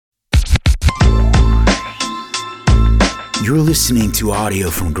You're listening to audio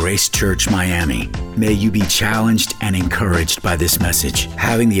from Grace Church Miami. May you be challenged and encouraged by this message,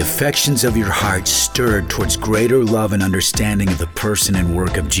 having the affections of your heart stirred towards greater love and understanding of the person and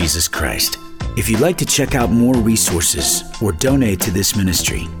work of Jesus Christ. If you'd like to check out more resources or donate to this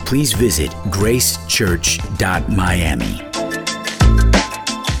ministry, please visit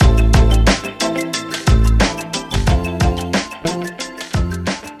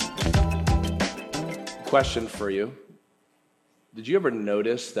Question for you. Did you ever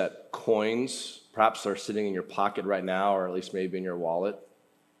notice that coins, perhaps they're sitting in your pocket right now, or at least maybe in your wallet,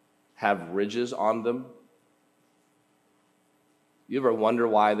 have ridges on them? You ever wonder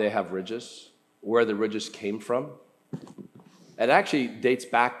why they have ridges? Where the ridges came from? It actually dates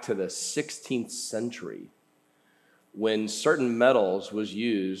back to the 16th century when certain metals was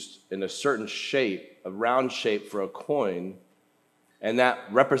used in a certain shape, a round shape for a coin, and that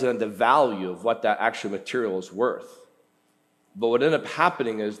represented the value of what that actual material is worth. But what ended up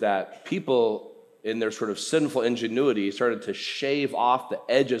happening is that people, in their sort of sinful ingenuity, started to shave off the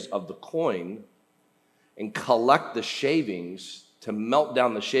edges of the coin and collect the shavings to melt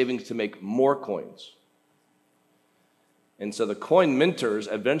down the shavings to make more coins. And so the coin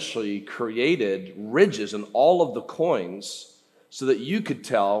minters eventually created ridges in all of the coins so that you could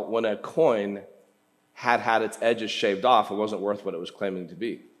tell when a coin had its edges shaved off, it wasn't worth what it was claiming to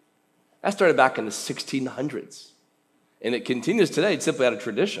be. That started back in the 1600s. And it continues today. It's simply out of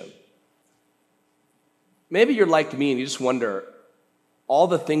tradition. Maybe you're like me and you just wonder all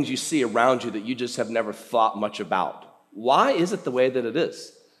the things you see around you that you just have never thought much about. Why is it the way that it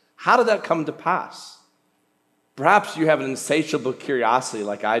is? How did that come to pass? Perhaps you have an insatiable curiosity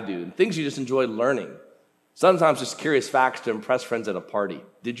like I do, and things you just enjoy learning. Sometimes just curious facts to impress friends at a party.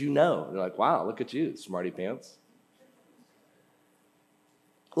 Did you know? They're like, wow, look at you, smarty pants.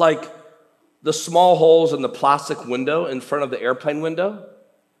 Like the small holes in the plastic window in front of the airplane window.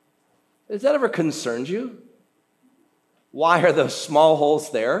 Has that ever concerned you? Why are those small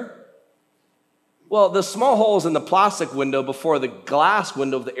holes there? Well, the small holes in the plastic window before the glass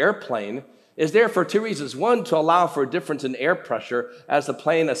window of the airplane is there for two reasons. One, to allow for a difference in air pressure as the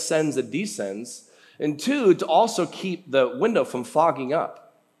plane ascends and descends. And two, to also keep the window from fogging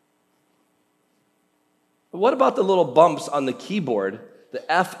up. But what about the little bumps on the keyboard, the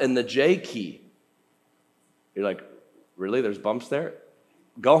F and the J key? You're like, really? There's bumps there?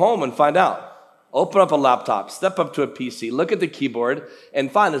 Go home and find out. Open up a laptop, step up to a PC, look at the keyboard, and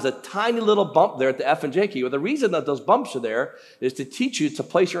find there's a tiny little bump there at the F and J key. Well, the reason that those bumps are there is to teach you to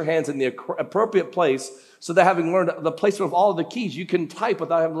place your hands in the appropriate place so that having learned the placement of all of the keys, you can type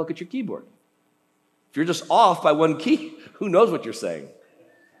without having to look at your keyboard. If you're just off by one key, who knows what you're saying?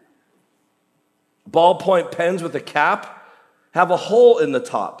 Ballpoint pens with a cap have a hole in the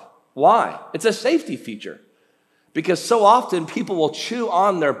top. Why? It's a safety feature. Because so often people will chew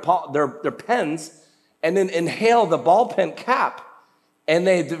on their pens and then inhale the ball pen cap. And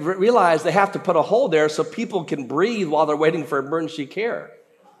they realize they have to put a hole there so people can breathe while they're waiting for emergency care.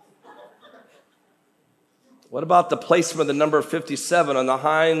 What about the placement of the number 57 on the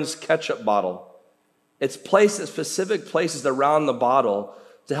Heinz ketchup bottle? It's placed at specific places around the bottle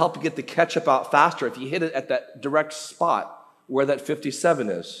to help you get the ketchup out faster if you hit it at that direct spot where that 57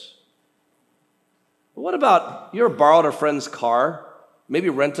 is. But what about you ever borrowed a friend's car? Maybe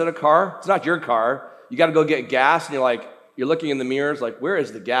rented a car? It's not your car. You got to go get gas, and you're looking in the mirrors like, where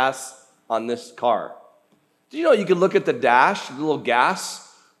is the gas on this car? Do you know you can look at the dash, the little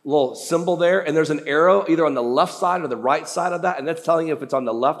gas, little symbol there, and there's an arrow either on the left side or the right side of that, and that's telling you if it's on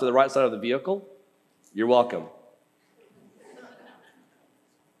the left or the right side of the vehicle? You're welcome.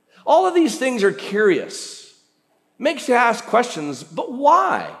 All of these things are curious. Makes you ask questions, but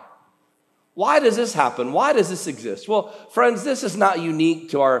why? Why does this happen? Why does this exist? Well, friends, this is not unique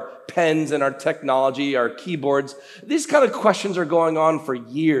to our pens and our technology, our keyboards. These kind of questions are going on for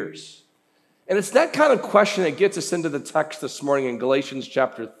years. And it's that kind of question that gets us into the text this morning in Galatians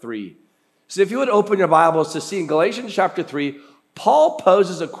chapter 3. So if you would open your Bibles to see in Galatians chapter 3, Paul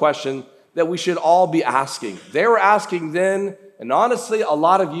poses a question that we should all be asking. They were asking then, and honestly, a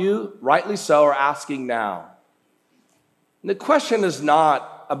lot of you, rightly so, are asking now. And the question is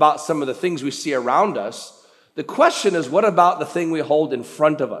not about some of the things we see around us. The question is, what about the thing we hold in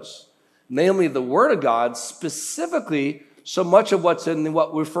front of us? Namely, the Word of God, specifically so much of what's in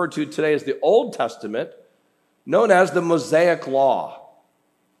what we refer to today as the Old Testament, known as the Mosaic Law.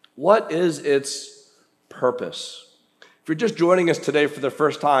 What is its purpose? If you're just joining us today for the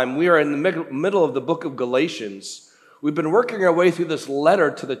first time, we are in the middle of the book of Galatians. We've been working our way through this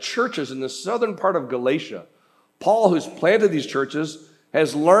letter to the churches in the southern part of Galatia. Paul, who's planted these churches,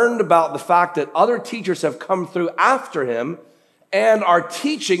 has learned about the fact that other teachers have come through after him and are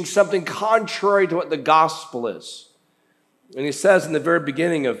teaching something contrary to what the gospel is. And he says in the very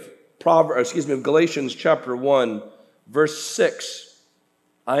beginning of Galatians chapter 1, verse 6,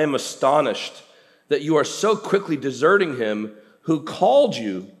 I am astonished that you are so quickly deserting him who called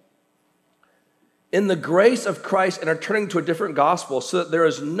you in the grace of Christ and are turning to a different gospel, so that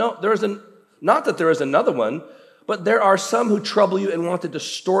not that there is another one, but there are some who trouble you and want to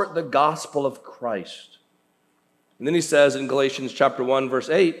distort the gospel of Christ. And then he says in Galatians chapter 1, verse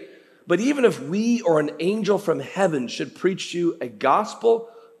 8, but even if we or an angel from heaven should preach you a gospel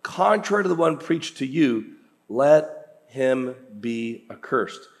contrary to the one preached to you, let him be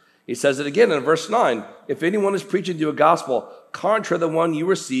accursed. He says it again in verse 9, if anyone is preaching to you a gospel contrary to the one you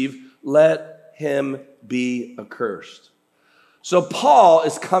receive, let him be accursed. So Paul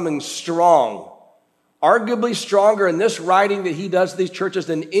is coming strong, arguably stronger in this writing that he does to these churches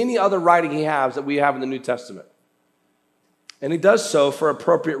than any other writing he has that we have in the New Testament. And he does so for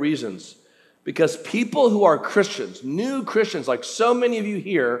appropriate reasons, because people who are Christians, new Christians, like so many of you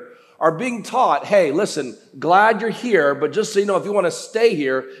here, are being taught, hey, listen, glad you're here, but just so you know, if you want to stay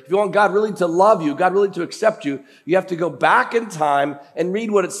here, if you want God really to love you, God really to accept you, you have to go back in time and read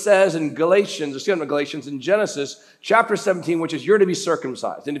what it says in in Genesis chapter 17, which is you're to be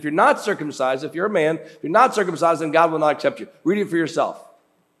circumcised. And if you're not circumcised, if you're a man, if you're not circumcised, then God will not accept you. Read it for yourself.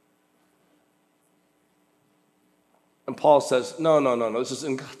 And Paul says, no, this is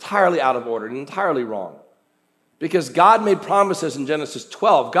entirely out of order and entirely wrong. Because God made promises in Genesis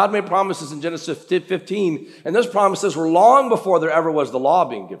 12. God made promises in Genesis 15. And those promises were long before there ever was the law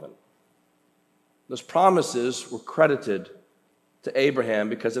being given. Those promises were credited to Abraham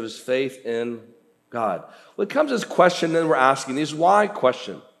because of his faith in God. Well, it comes to this question that we're asking, this why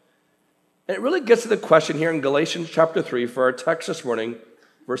question. And it really gets to the question here in Galatians chapter 3 for our text this morning,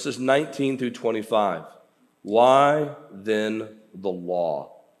 verses 19 through 25. Why then the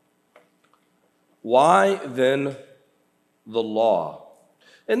law? Why then the law?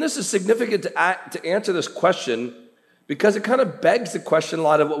 And this is significant to answer this question because it kind of begs the question a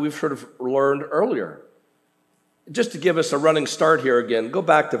lot of what we've sort of learned earlier. Just to give us a running start here again, go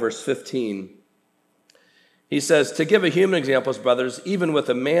back to verse 15. He says, to give a human example, brothers, even with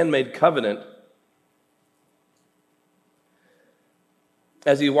a man-made covenant,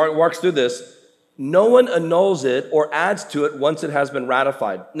 as he walks through this, no one annuls it or adds to it once it has been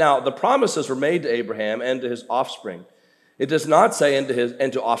ratified. Now, the promises were made to Abraham and to his offspring. It does not say and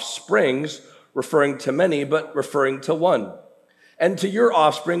to offsprings, referring to many, but referring to one. And to your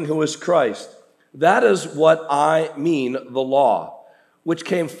offspring, who is Christ. That is what I mean, the law, which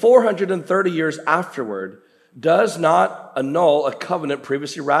came 430 years afterward, does not annul a covenant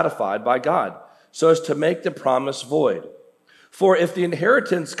previously ratified by God, so as to make the promise void. For if the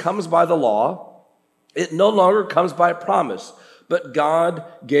inheritance comes by the law, it no longer comes by a promise, but God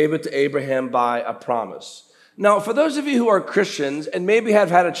gave it to Abraham by a promise. Now, for those of you who are Christians and maybe have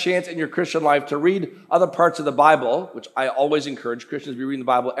had a chance in your Christian life to read other parts of the Bible, which I always encourage Christians to be reading the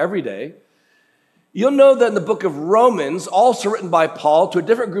Bible every day, you'll know that in the book of Romans, also written by Paul to a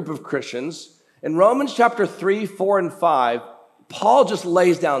different group of Christians, in Romans chapter 3, 4, and 5, Paul just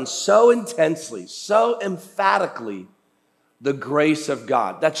lays down so intensely, so emphatically, the grace of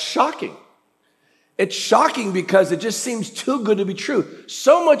God. That's shocking. It's shocking because it just seems too good to be true.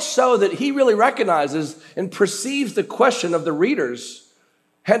 So much so that he really recognizes and perceives the question of the readers.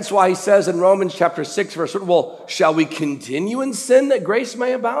 Hence why he says in Romans chapter 6, verse 1, well, shall we continue in sin that grace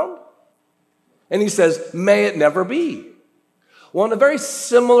may abound? And he says, may it never be. Well, in a very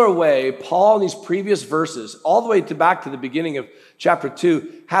similar way, Paul in these previous verses, all the way back to the beginning of chapter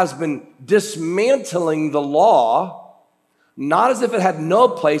 2, has been dismantling the law, not as if it had no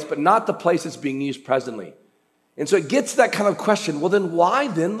place, but not the place it's being used presently. And so it gets to that kind of question, well, then why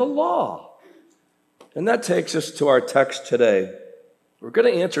then the law? And that takes us to our text today. We're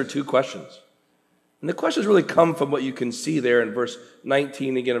going to answer two questions. And the questions really come from what you can see there in verse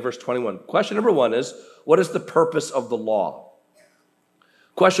 19, again in verse 21. Question number one is, what is the purpose of the law?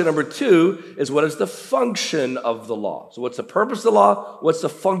 Question number two is, what is the function of the law? So what's the purpose of the law? What's the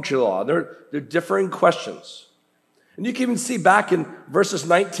function of the law? They're differing questions. And you can even see back in verses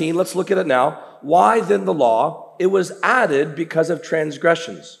 19, let's look at it now. Why then the law? It was added because of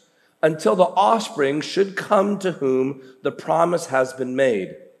transgressions, until the offspring should come to whom the promise has been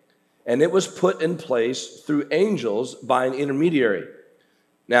made. And it was put in place through angels by an intermediary.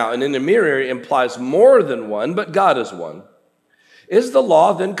 Now, an intermediary implies more than one, but God is one. Is the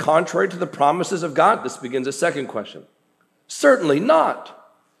law then contrary to the promises of God? This begins a second question. Certainly not.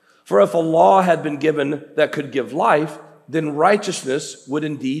 For if a law had been given that could give life, then righteousness would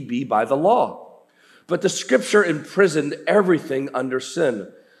indeed be by the law. But the scripture imprisoned everything under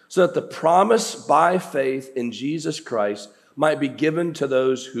sin, so that the promise by faith in Jesus Christ might be given to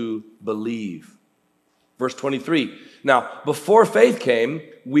those who believe. Verse 23, now before faith came,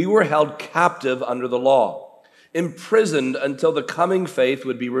 we were held captive under the law, imprisoned until the coming faith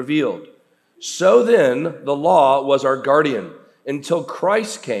would be revealed. So then, the law was our guardian until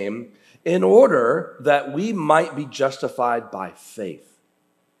Christ came, in order that we might be justified by faith.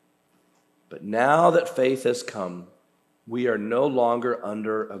 But now that faith has come, we are no longer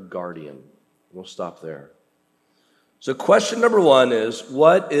under a guardian. We'll stop there. So question number one is,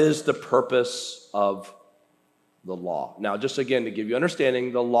 what is the purpose of the law? Now, just again, to give you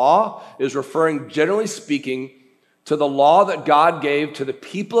understanding, the law is referring, generally speaking, to the law that God gave to the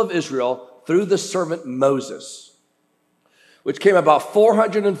people of Israel through the servant Moses, which came about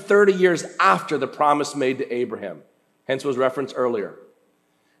 430 years after the promise made to Abraham. Hence was referenced earlier.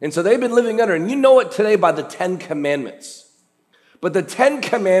 And so they've been living under, and you know it today by the 10 Commandments. But the 10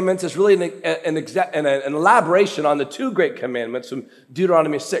 Commandments is really an elaboration on the two great commandments from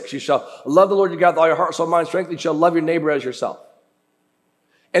Deuteronomy 6. You shall love the Lord your God with all your heart, soul, mind, strength. You shall love your neighbor as yourself.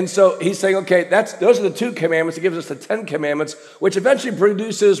 And so he's saying, okay, those are the two commandments. It gives us the 10 Commandments, which eventually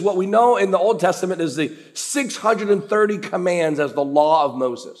produces what we know in the Old Testament is the 630 commands as the law of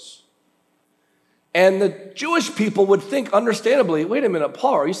Moses. And the Jewish people would think, understandably, wait a minute,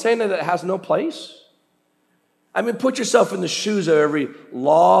 Paul, are you saying that it has no place? I mean, put yourself in the shoes of every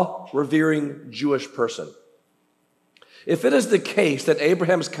law-revering Jewish person. If it is the case that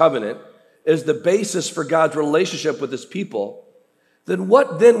Abraham's covenant is the basis for God's relationship with his people, then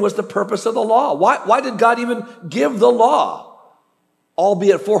what then was the purpose of the law? Why did God even give the law,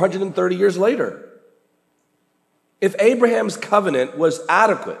 albeit 430 years later? If Abraham's covenant was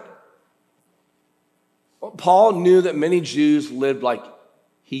adequate, Paul knew that many Jews lived like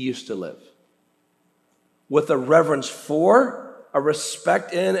he used to live, with a reverence for, a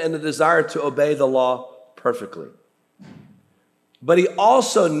respect in, and a desire to obey the law perfectly. But he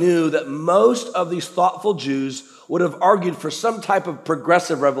also knew that most of these thoughtful Jews would have argued for some type of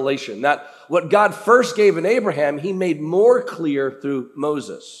progressive revelation, that what God first gave in Abraham, he made more clear through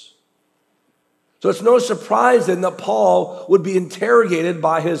Moses. So it's no surprise then that Paul would be interrogated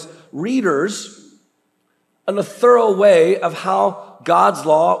by his readers in a thorough way of how God's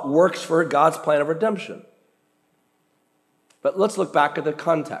law works for God's plan of redemption. But let's look back at the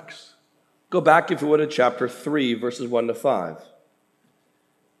context. Go back, if you would, to chapter 3, verses 1 to 5.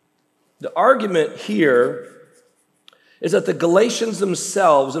 The argument here is that the Galatians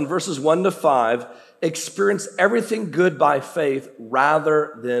themselves, in verses 1 to 5, experience everything good by faith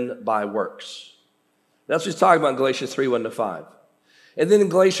rather than by works. That's what he's talking about in Galatians 3, 1 to 5. And then in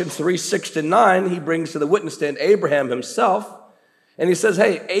Galatians 3, 6 to 9, he brings to the witness stand Abraham himself, and he says,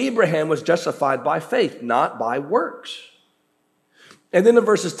 hey, Abraham was justified by faith, not by works. And then in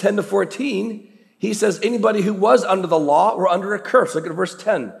verses 10 to 14, he says anybody who was under the law were under a curse. Look at verse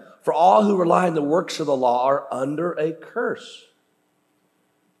 10. For all who rely on the works of the law are under a curse.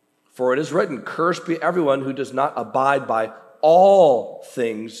 For it is written, cursed be everyone who does not abide by all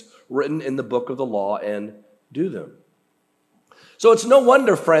things written in the book of the law and do them. So it's no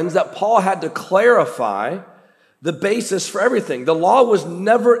wonder, friends, that Paul had to clarify the basis for everything. The law was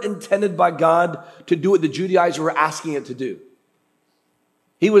never intended by God to do what the Judaizers were asking it to do.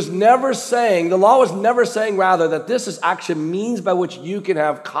 The law was never saying, rather, that this is actually means by which you can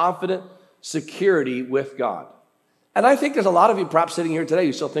have confident security with God. And I think there's a lot of you perhaps sitting here today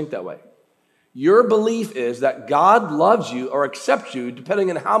who still think that way. Your belief is that God loves you or accepts you depending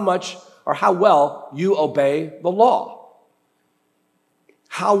on how much or how well you obey the law.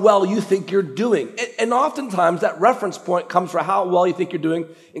 How well you think you're doing. And oftentimes that reference point comes for how well you think you're doing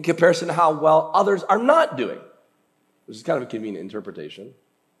in comparison to how well others are not doing. This is kind of a convenient interpretation.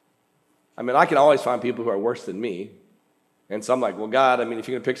 I mean, I can always find people who are worse than me. And so I'm like, well, God, I mean, if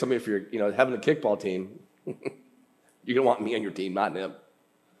you're going to pick somebody for your, having a kickball team, you're going to want me on your team, not him.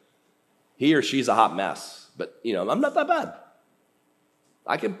 He or she's a hot mess. But, I'm not that bad.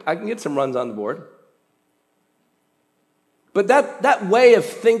 I can get some runs on the board. But that way of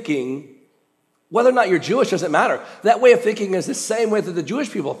thinking, whether or not you're Jewish doesn't matter. That way of thinking is the same way that the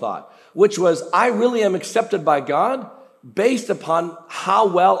Jewish people thought, which was, I really am accepted by God based upon how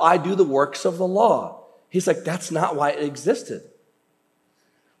well I do the works of the law. He's like, that's not why it existed.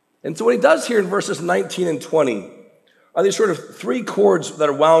 And so what he does here in verses 19 and 20 are these sort of three chords that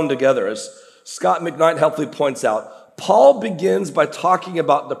are wound together. As Scott McKnight helpfully points out, Paul begins by talking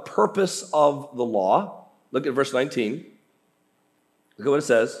about the purpose of the law. Look at verse 19. Look at what it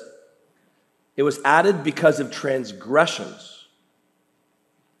says. It was added because of transgressions.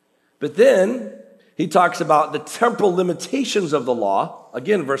 But then he talks about the temporal limitations of the law,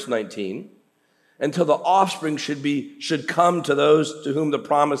 again, verse 19, until the offspring should come to those to whom the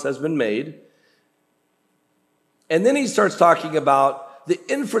promise has been made. And then he starts talking about the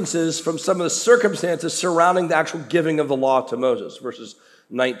inferences from some of the circumstances surrounding the actual giving of the law to Moses, verses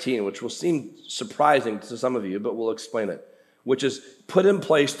 19, which will seem surprising to some of you, but we'll explain it, which is put in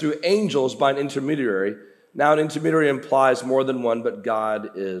place through angels by an intermediary. Now, an intermediary implies more than one, but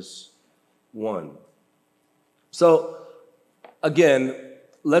God is one. So, again,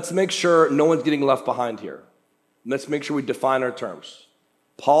 let's make sure no one's getting left behind here. Let's make sure we define our terms.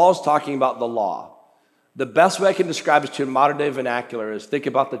 Paul's talking about the law. The best way I can describe it to modern day vernacular is think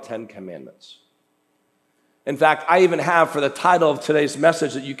about the 10 Commandments. In fact, I even have for the title of today's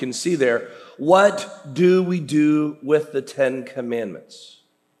message that you can see there, what do we do with the 10 Commandments?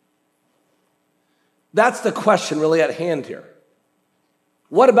 That's the question really at hand here.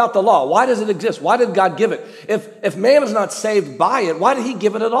 What about the law? Why does it exist? Why did God give it? If man is not saved by it, why did he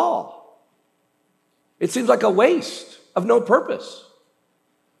give it at all? It seems like a waste of no purpose.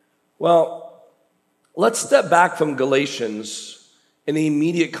 Well, let's step back from Galatians in the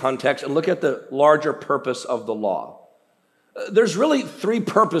immediate context and look at the larger purpose of the law. There's really three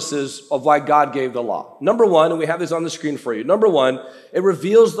purposes of why God gave the law. Number one, and we have this on the screen for you. Number one, it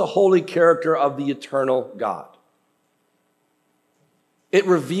reveals the holy character of the eternal God. It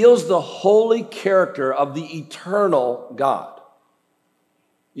reveals the holy character of the eternal God.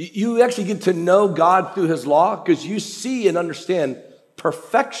 You actually get to know God through his law because you see and understand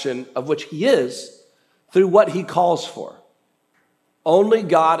perfection of which he is through what he calls for. Only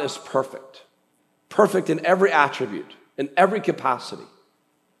God is perfect. Perfect in every attribute, in every capacity.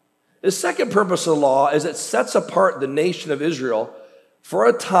 The second purpose of the law is it sets apart the nation of Israel for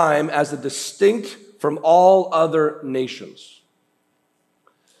a time as a distinct from all other nations.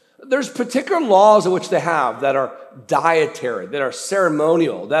 There's particular laws in which they have that are dietary, that are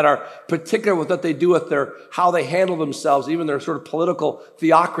ceremonial, that are particular with what they do with how they handle themselves, even their sort of political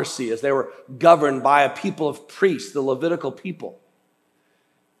theocracy as they were governed by a people of priests, the Levitical people.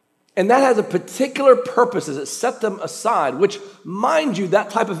 And that has a particular purpose as it set them aside, which, mind you,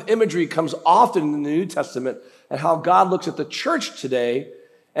 that type of imagery comes often in the New Testament and how God looks at the church today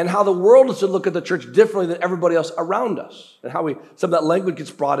and how the world is to look at the church differently than everybody else around us, and how some of that language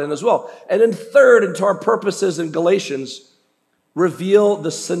gets brought in as well. And then third, into our purposes in Galatians, reveal the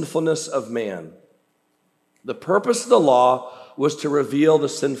sinfulness of man. The purpose of the law was to reveal the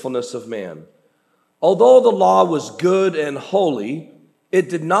sinfulness of man. Although the law was good and holy, it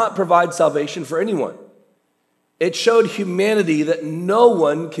did not provide salvation for anyone. It showed humanity that no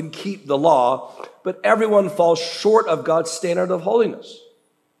one can keep the law, but everyone falls short of God's standard of holiness.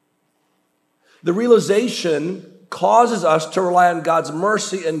 The realization causes us to rely on God's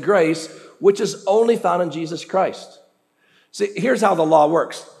mercy and grace, which is only found in Jesus Christ. See, here's how the law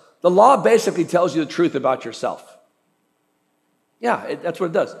works. The law basically tells you the truth about yourself. Yeah, that's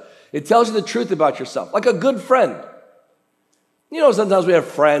what it does. It tells you the truth about yourself, like a good friend. You know, sometimes we have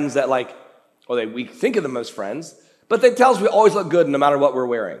friends that we think of them as friends, but they tell us we always look good no matter what we're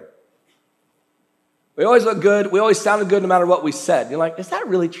wearing. We always look good. We always sounded good no matter what we said. You're like, is that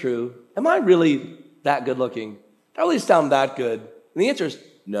really true? Am I really that good looking? Do I really sound that good? And the answer is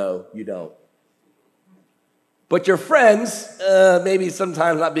no, you don't. But your friends, maybe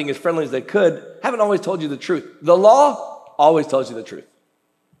sometimes not being as friendly as they could, haven't always told you the truth. The law always tells you the truth.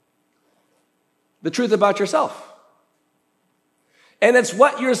 The truth about yourself. And it's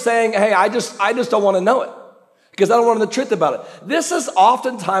what you're saying, hey, I just don't want to know it because I don't want to know the truth about it. This is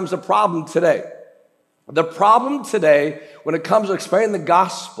oftentimes a problem today. The problem today when it comes to explaining the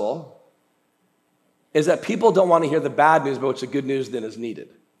gospel is that people don't want to hear the bad news, but which the good news then is needed.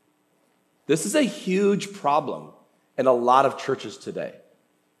 This is a huge problem in a lot of churches today.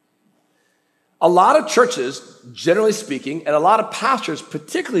 A lot of churches, generally speaking, and a lot of pastors,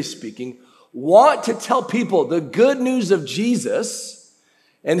 particularly speaking, want to tell people the good news of Jesus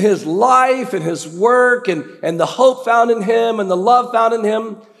and his life and his work and the hope found in him and the love found in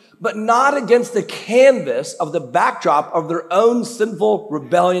him, but not against the canvas of the backdrop of their own sinful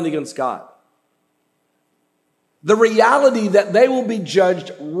rebellion against God. The reality that they will be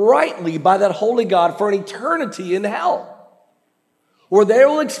judged rightly by that holy God for an eternity in hell, where they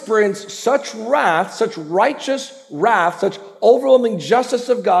will experience such wrath, such righteous wrath, such overwhelming justice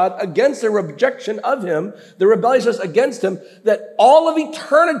of God against their rejection of him, their rebelliousness against him, that all of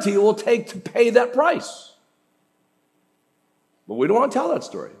eternity will take to pay that price. But we don't want to tell that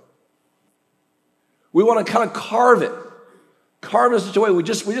story. We want to kind of carve it carved in such a way we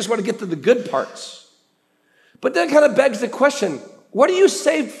just want to get to the good parts. But that kind of begs the question, what are you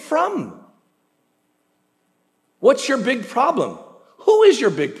saved from? What's your big problem? Who is your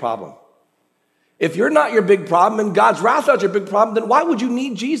big problem? If you're not your big problem and God's wrath is not your big problem, then why would you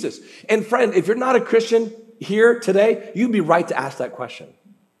need Jesus? And friend, if you're not a Christian here today, you'd be right to ask that question.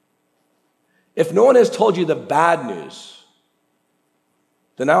 If no one has told you the bad news,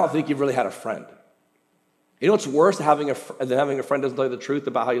 then I don't think you've really had a friend. You know what's worse than having a friend doesn't tell you the truth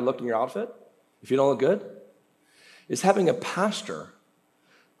about how you look in your outfit, if you don't look good? Is having a pastor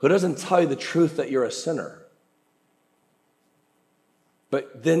who doesn't tell you the truth that you're a sinner,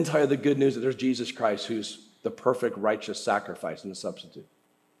 but then tell you the good news that there's Jesus Christ who's the perfect righteous sacrifice and the substitute.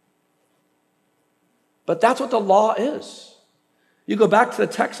 But that's what the law is. You go back to the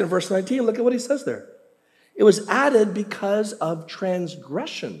text in verse 19, look at what he says there. It was added because of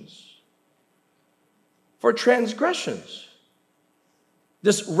transgressions. For transgressions.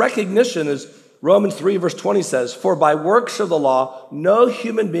 This recognition is Romans 3 verse 20 says, for by works of the law, no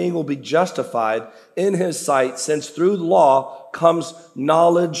human being will be justified in his sight, since through the law comes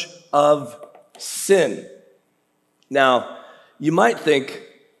knowledge of sin. Now, you might think,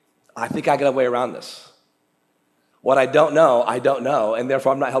 I think I got a way around this. What I don't know, and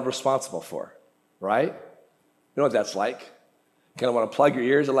therefore I'm not held responsible for, right? You know what that's like? Kind of want to plug your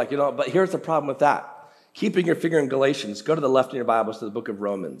ears and but here's the problem with that. Keeping your finger in Galatians, go to the left in your Bibles to the book of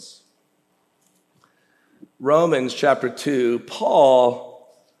Romans. Romans chapter 2, Paul,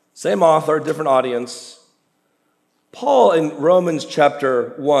 same author, different audience. Paul in Romans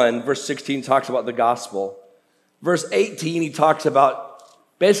chapter 1, verse 16 talks about the gospel. Verse 18, he talks about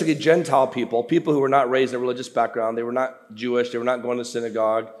basically Gentile people who were not raised in a religious background. They were not Jewish. They were not going to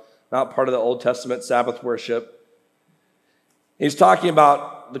synagogue, not part of the Old Testament Sabbath worship. He's talking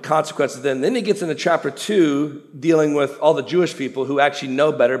about the consequences then. Then he gets into chapter 2, dealing with all the Jewish people who actually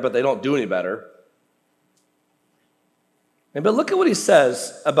know better, but they don't do any better. But look at what he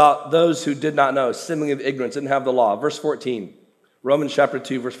says about those who did not know, seemingly of ignorance, didn't have the law. Verse 14, Romans chapter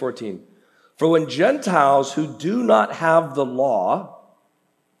 2, verse 14. For when Gentiles who do not have the law,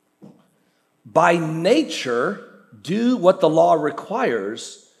 by nature do what the law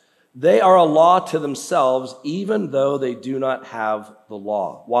requires, they are a law to themselves, even though they do not have the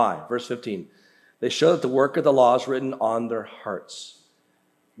law. Why? Verse 15. They show that the work of the law is written on their hearts,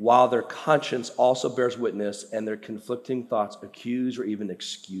 while their conscience also bears witness, and their conflicting thoughts accuse or even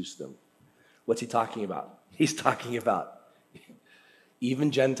excuse them. What's he talking about? He's talking about even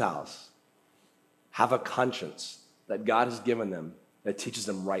Gentiles have a conscience that God has given them that teaches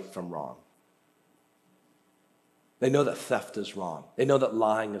them right from wrong. They know that theft is wrong. They know that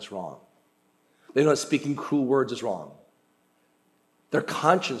lying is wrong. They know that speaking cruel words is wrong. Their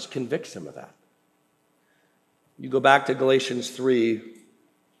conscience convicts them of that. You go back to Galatians 3.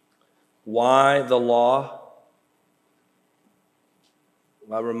 Why the law?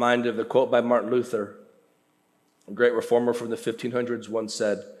 I'm reminded of the quote by Martin Luther, a great reformer from the 1500s, once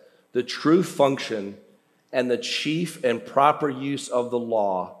said, the true function and the chief and proper use of the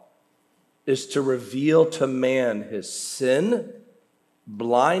law is to reveal to man his sin,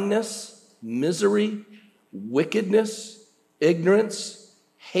 blindness, misery, wickedness, ignorance,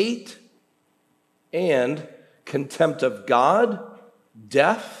 hate, and contempt of God,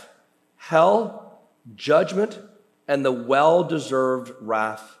 death, hell, judgment, and the well-deserved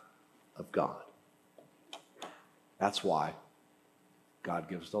wrath of God. That's why God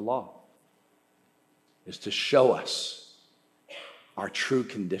gives the law, is to show us our true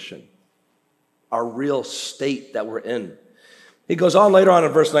condition, our real state that we're in. He goes on later on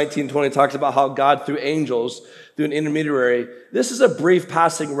in verse 19, 20, talks about how God, through angels, through an intermediary, this is a brief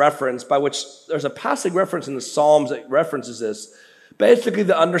passing reference by which there's a passing reference in the Psalms that references this. Basically,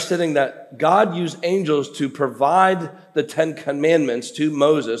 the understanding that God used angels to provide the 10 commandments to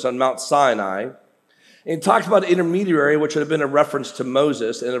Moses on Mount Sinai. And he talks about an intermediary, which would have been a reference to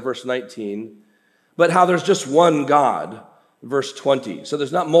Moses in verse 19, but how there's just one God. Verse 20. So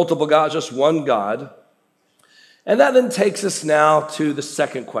there's not multiple gods, just one God. And that then takes us now to the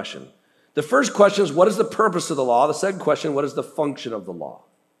second question. The first question is, what is the purpose of the law? The second question, what is the function of the law?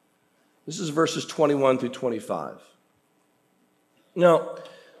 This is verses 21 through 25. Now,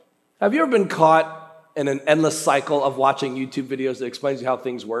 have you ever been caught in an endless cycle of watching YouTube videos that explains you how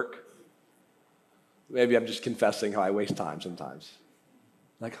things work? Maybe I'm just confessing how I waste time sometimes.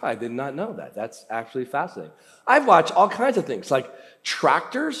 Like, I did not know that. That's actually fascinating. I've watched all kinds of things, like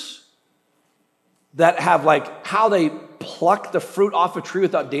tractors that have how they pluck the fruit off a tree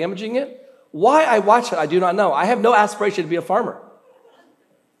without damaging it. Why I watch it, I do not know. I have no aspiration to be a farmer.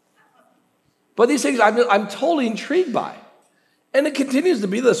 But these things I'm totally intrigued by. And it continues to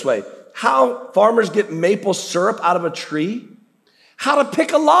be this way. How farmers get maple syrup out of a tree, how to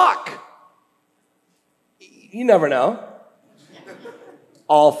pick a lock. You never know.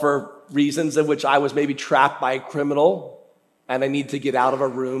 All for reasons in which I was maybe trapped by a criminal and I need to get out of a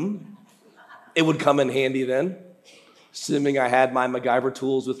room. It would come in handy then, assuming I had my MacGyver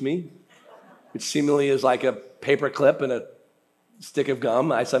tools with me, which seemingly is like a paper clip and a stick of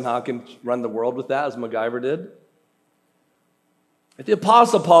gum. I somehow can run the world with that, as MacGyver did. If the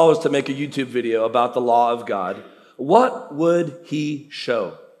Apostle Paul was to make a YouTube video about the law of God, what would he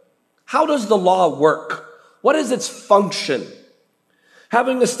show? How does the law work? What is its function?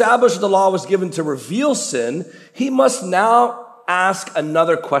 Having established the law was given to reveal sin, he must now ask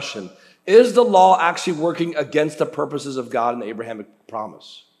another question. Is the law actually working against the purposes of God and the Abrahamic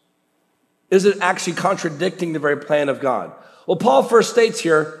promise? Is it actually contradicting the very plan of God? Well, Paul first states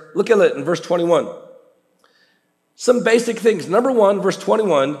here, look at it in verse 21. Some basic things. Number one, verse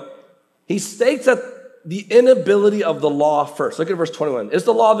 21, he states that the inability of the law first. Look at verse 21. Is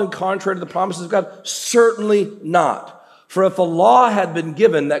the law then contrary to the promises of God? Certainly not. For if a law had been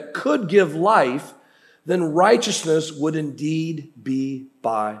given that could give life, then righteousness would indeed be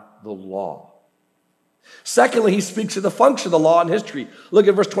by the law. Secondly, he speaks of the function of the law in history. Look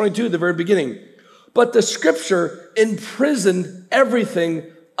at verse 22, the very beginning. But the scripture imprisoned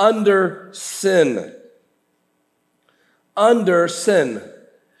everything under sin. Under sin.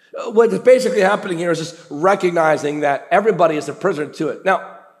 What is basically happening here is just recognizing that everybody is a prisoner to it.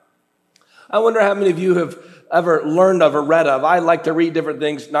 Now, I wonder how many of you have ever learned of or read of. I like to read different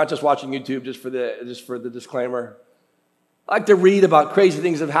things, not just watching YouTube, just for the disclaimer. I like to read about crazy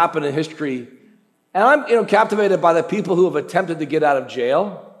things that have happened in history. And I'm captivated by the people who have attempted to get out of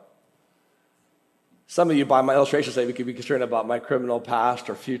jail. Some of you, by my illustration, say we could be concerned about my criminal past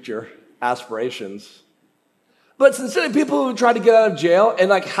or future aspirations. But sincerely, people who try to get out of jail and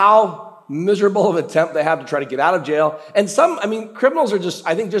like how miserable of an attempt they have to try to get out of jail. And criminals are just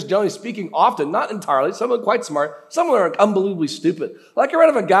generally speaking, often, not entirely, some of them quite smart, some of them are unbelievably stupid. Like I read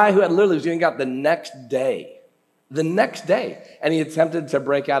of a guy who had literally was getting out the next day, and he attempted to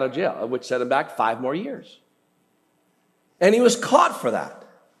break out of jail, which set him back 5 more years. And he was caught for that.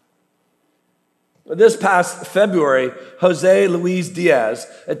 This past February, Jose Luis Diaz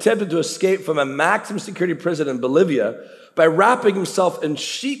attempted to escape from a maximum security prison in Bolivia by wrapping himself in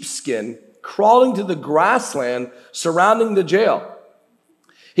sheepskin, crawling to the grassland surrounding the jail.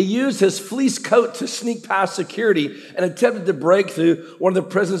 He used his fleece coat to sneak past security and attempted to break through one of the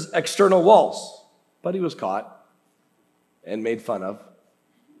prison's external walls. But he was caught and made fun of.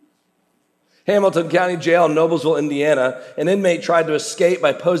 Hamilton County Jail in Noblesville, Indiana, an inmate tried to escape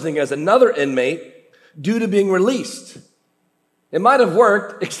by posing as another inmate due to being released. It might have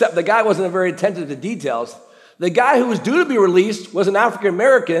worked, except the guy wasn't very attentive to details. The guy who was due to be released was an African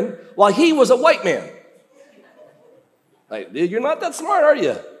American, while he was a white man. Like, you're not that smart, are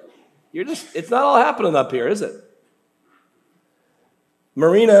you? It's not all happening up here, is it?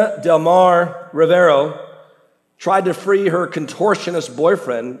 Marina Del Mar Rivero tried to free her contortionist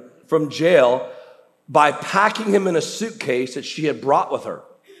boyfriend from jail by packing him in a suitcase that she had brought with her.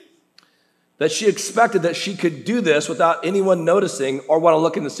 That she expected that she could do this without anyone noticing or want to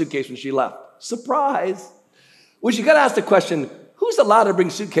look in the suitcase when she left. Surprise. Which you got to ask the question, who's allowed to bring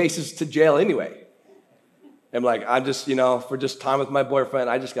suitcases to jail anyway? I'm like, for just time with my boyfriend,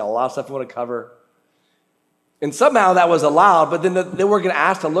 I just got a lot of stuff I want to cover. And somehow that was allowed, but then they were going to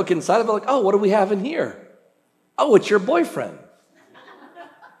ask to look inside of it, like, oh, what do we have in here? Oh, it's your boyfriend.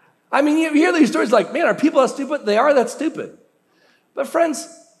 I mean, you hear these stories like, man, are people that stupid? They are that stupid. But friends,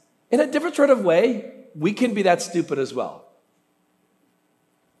 in a different sort of way, we can be that stupid as well.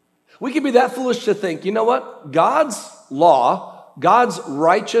 We can be that foolish to think, you know what? God's law, God's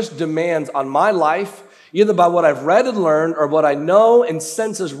righteous demands on my life, either by what I've read and learned or what I know and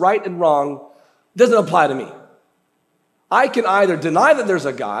sense is right and wrong, doesn't apply to me. I can either deny that there's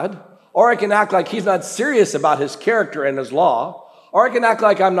a God, or I can act like he's not serious about his character and his law, or I can act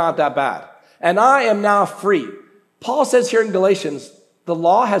like I'm not that bad. And I am now free. Paul says here in Galatians, the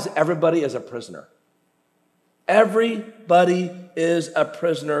law has everybody as a prisoner. Everybody is a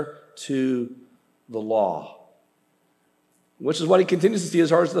prisoner to the law, which is what he continues to see as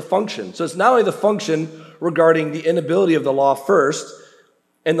far as the function. So it's not only the function regarding the inability of the law first,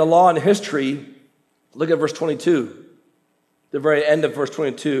 and the law in history. Look at verse 22, the very end of verse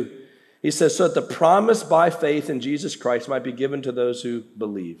 22. He says, so that the promise by faith in Jesus Christ might be given to those who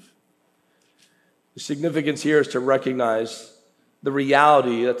believe. The significance here is to recognize the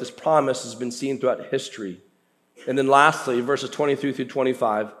reality that this promise has been seen throughout history. And then lastly, verses 23 through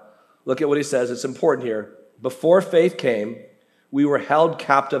 25, look at what he says. It's important here. Before faith came, we were held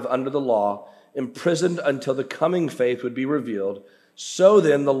captive under the law, imprisoned until the coming faith would be revealed. So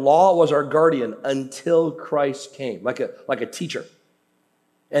then, the law was our guardian until Christ came, like a teacher,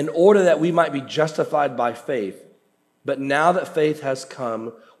 in order that we might be justified by faith. But now that faith has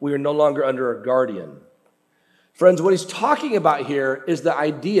come, we are no longer under a guardian. Friends, what he's talking about here is the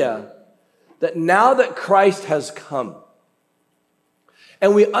idea that now that Christ has come,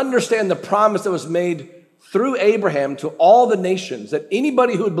 and we understand the promise that was made through Abraham to all the nations, that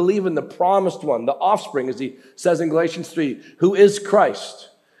anybody who would believe in the promised one, the offspring, as he says in Galatians 3, who is Christ,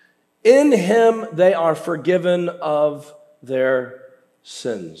 in him they are forgiven of their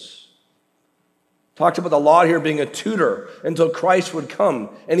sins. Talks about the law here being a tutor until Christ would come,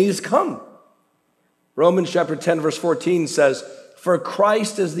 and he's come. Romans chapter 10, verse 14 says, "For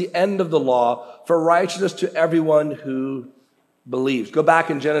Christ is the end of the law, for righteousness to everyone who believes." Go back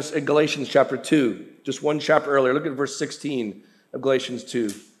in Galatians chapter 2, just one chapter earlier. Look at verse 16 of Galatians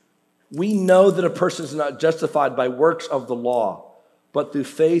 2. "We know that a person is not justified by works of the law, but through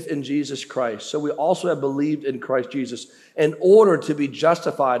faith in Jesus Christ. So we also have believed in Christ Jesus in order to be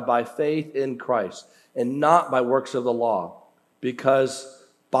justified by faith in Christ and not by works of the law, because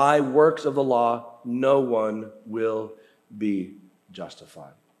by works of the law, no one will be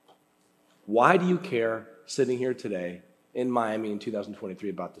justified." Why do you care sitting here today in Miami in 2023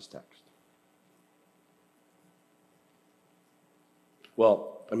 about this text?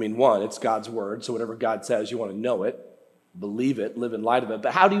 Well, one, it's God's word, so whatever God says, you want to know it, believe it, live in light of it.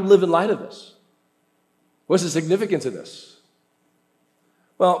 But how do you live in light of this? What's the significance of this?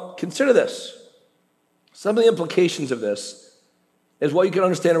 Well, consider this. Some of the implications of this is what you can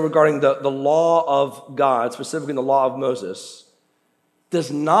understand regarding the law of God, specifically the law of Moses,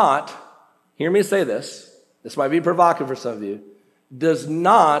 does not, hear me say this might be provocative for some of you, does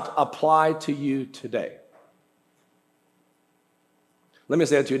not apply to you today. Let me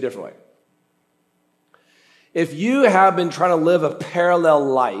say it to you a different way. If you have been trying to live a parallel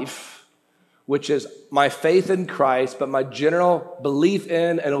life, which is my faith in Christ, but my general belief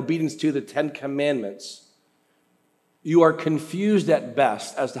in and obedience to the 10 Commandments, you are confused at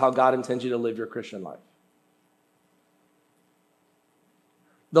best as to how God intends you to live your Christian life.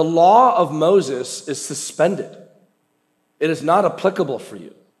 The law of Moses is suspended. It is not applicable for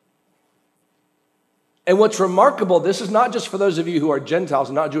you. And what's remarkable, this is not just for those of you who are Gentiles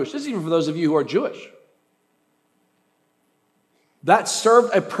and not Jewish. This is even for those of you who are Jewish. That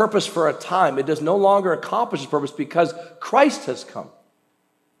served a purpose for a time. It does no longer accomplish its purpose because Christ has come.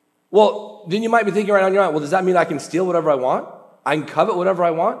 Well, then you might be thinking right now in your mind, well, does that mean I can steal whatever I want? I can covet whatever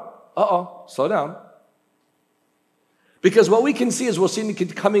I want? Slow down. Because what we can see is we'll see in the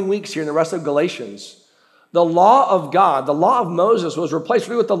coming weeks here in the rest of Galatians, the law of God, the law of Moses was replaced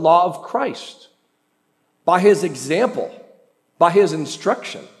with the law of Christ by his example, by his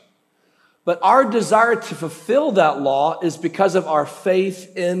instruction. But our desire to fulfill that law is because of our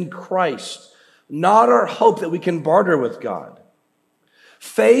faith in Christ, not our hope that we can barter with God.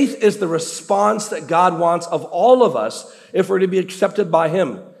 Faith is the response that God wants of all of us if we're to be accepted by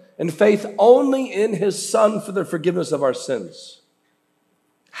him, and faith only in his Son for the forgiveness of our sins.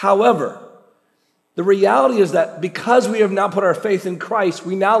 However, the reality is that because we have now put our faith in Christ,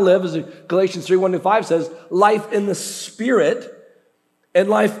 we now live, as Galatians 3:1-5 says, life in the Spirit. And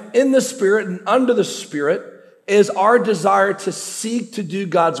life in the Spirit and under the Spirit is our desire to seek to do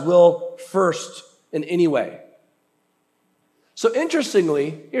God's will first in any way. So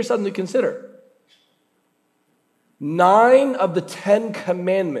interestingly, here's something to consider. 9 of the 10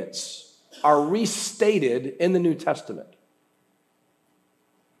 commandments are restated in the New Testament.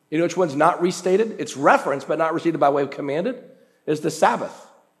 You know which one's not restated? It's referenced, but not restated by way of commanded, is the Sabbath.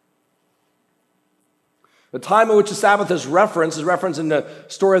 The time in which the Sabbath is referenced in the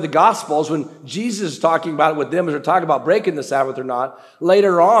story of the Gospels when Jesus is talking about it with them as they're talking about breaking the Sabbath or not.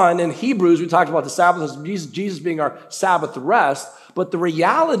 Later on in Hebrews, we talked about the Sabbath as Jesus being our Sabbath rest. But the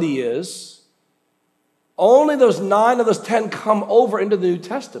reality is only those 9 of those 10 come over into the New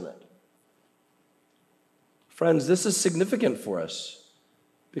Testament. Friends, this is significant for us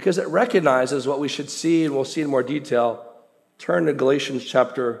because it recognizes what we should see, and we'll see in more detail. Turn to Galatians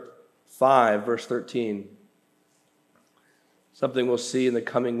chapter 5, verse 13. Something we'll see in the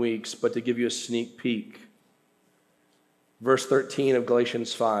coming weeks, but to give you a sneak peek. Verse 13 of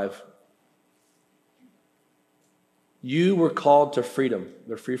Galatians 5. You were called to freedom.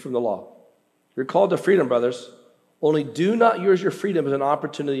 They're free from the law. You're called to freedom, brothers. Only do not use your freedom as an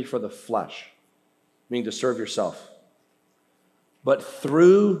opportunity for the flesh, meaning to serve yourself. But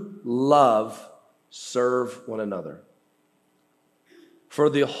through love, serve one another. For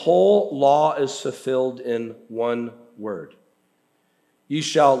the whole law is fulfilled in one word. You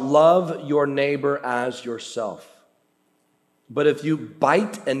shall love your neighbor as yourself. But if you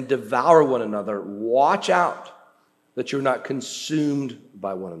bite and devour one another, watch out that you're not consumed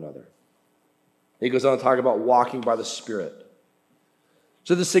by one another. He goes on to talk about walking by the Spirit.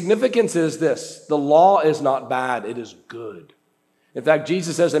 So the significance is this: the law is not bad, it is good. In fact,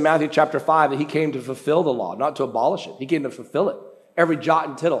 Jesus says in Matthew chapter 5 that he came to fulfill the law, not to abolish it. He came to fulfill it. Every jot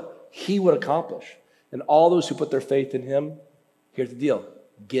and tittle he would accomplish. And all those who put their faith in him, here's the deal: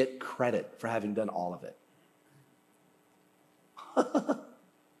 get credit for having done all of it.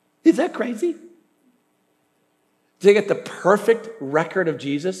 Is that crazy? To get the perfect record of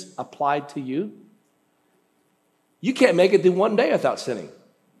Jesus applied to you? You can't make it through one day without sinning.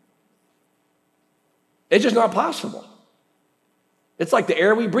 It's just not possible. It's like the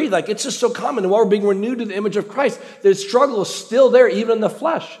air we breathe. Like, it's just so common. And while we're being renewed to the image of Christ, the struggle is still there, even in the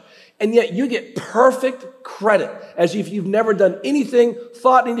flesh. And yet you get perfect credit as if you've never done anything,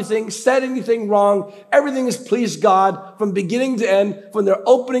 thought anything, said anything wrong. Everything has pleased God from beginning to end, from their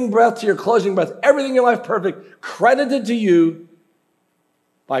opening breath to your closing breath. Everything in your life perfect, credited to you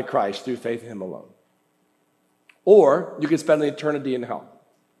by Christ through faith in him alone. Or you could spend an eternity in hell.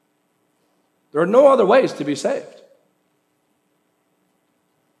 There are no other ways to be saved.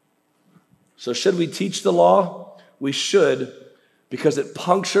 So should we teach the law? We should, because it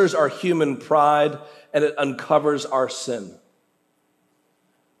punctures our human pride and it uncovers our sin.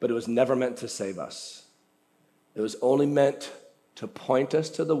 But it was never meant to save us. It was only meant to point us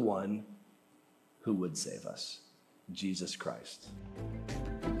to the one who would save us, Jesus Christ.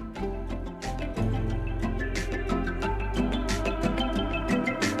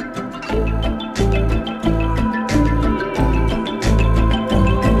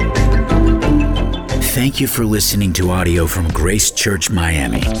 Thank you for listening to audio from Grace Church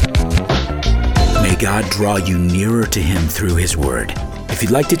Miami. May God draw you nearer to him through his word. If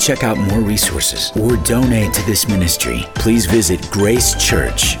you'd like to check out more resources or donate to this ministry, please visit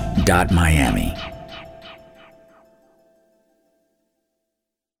gracechurch.miami.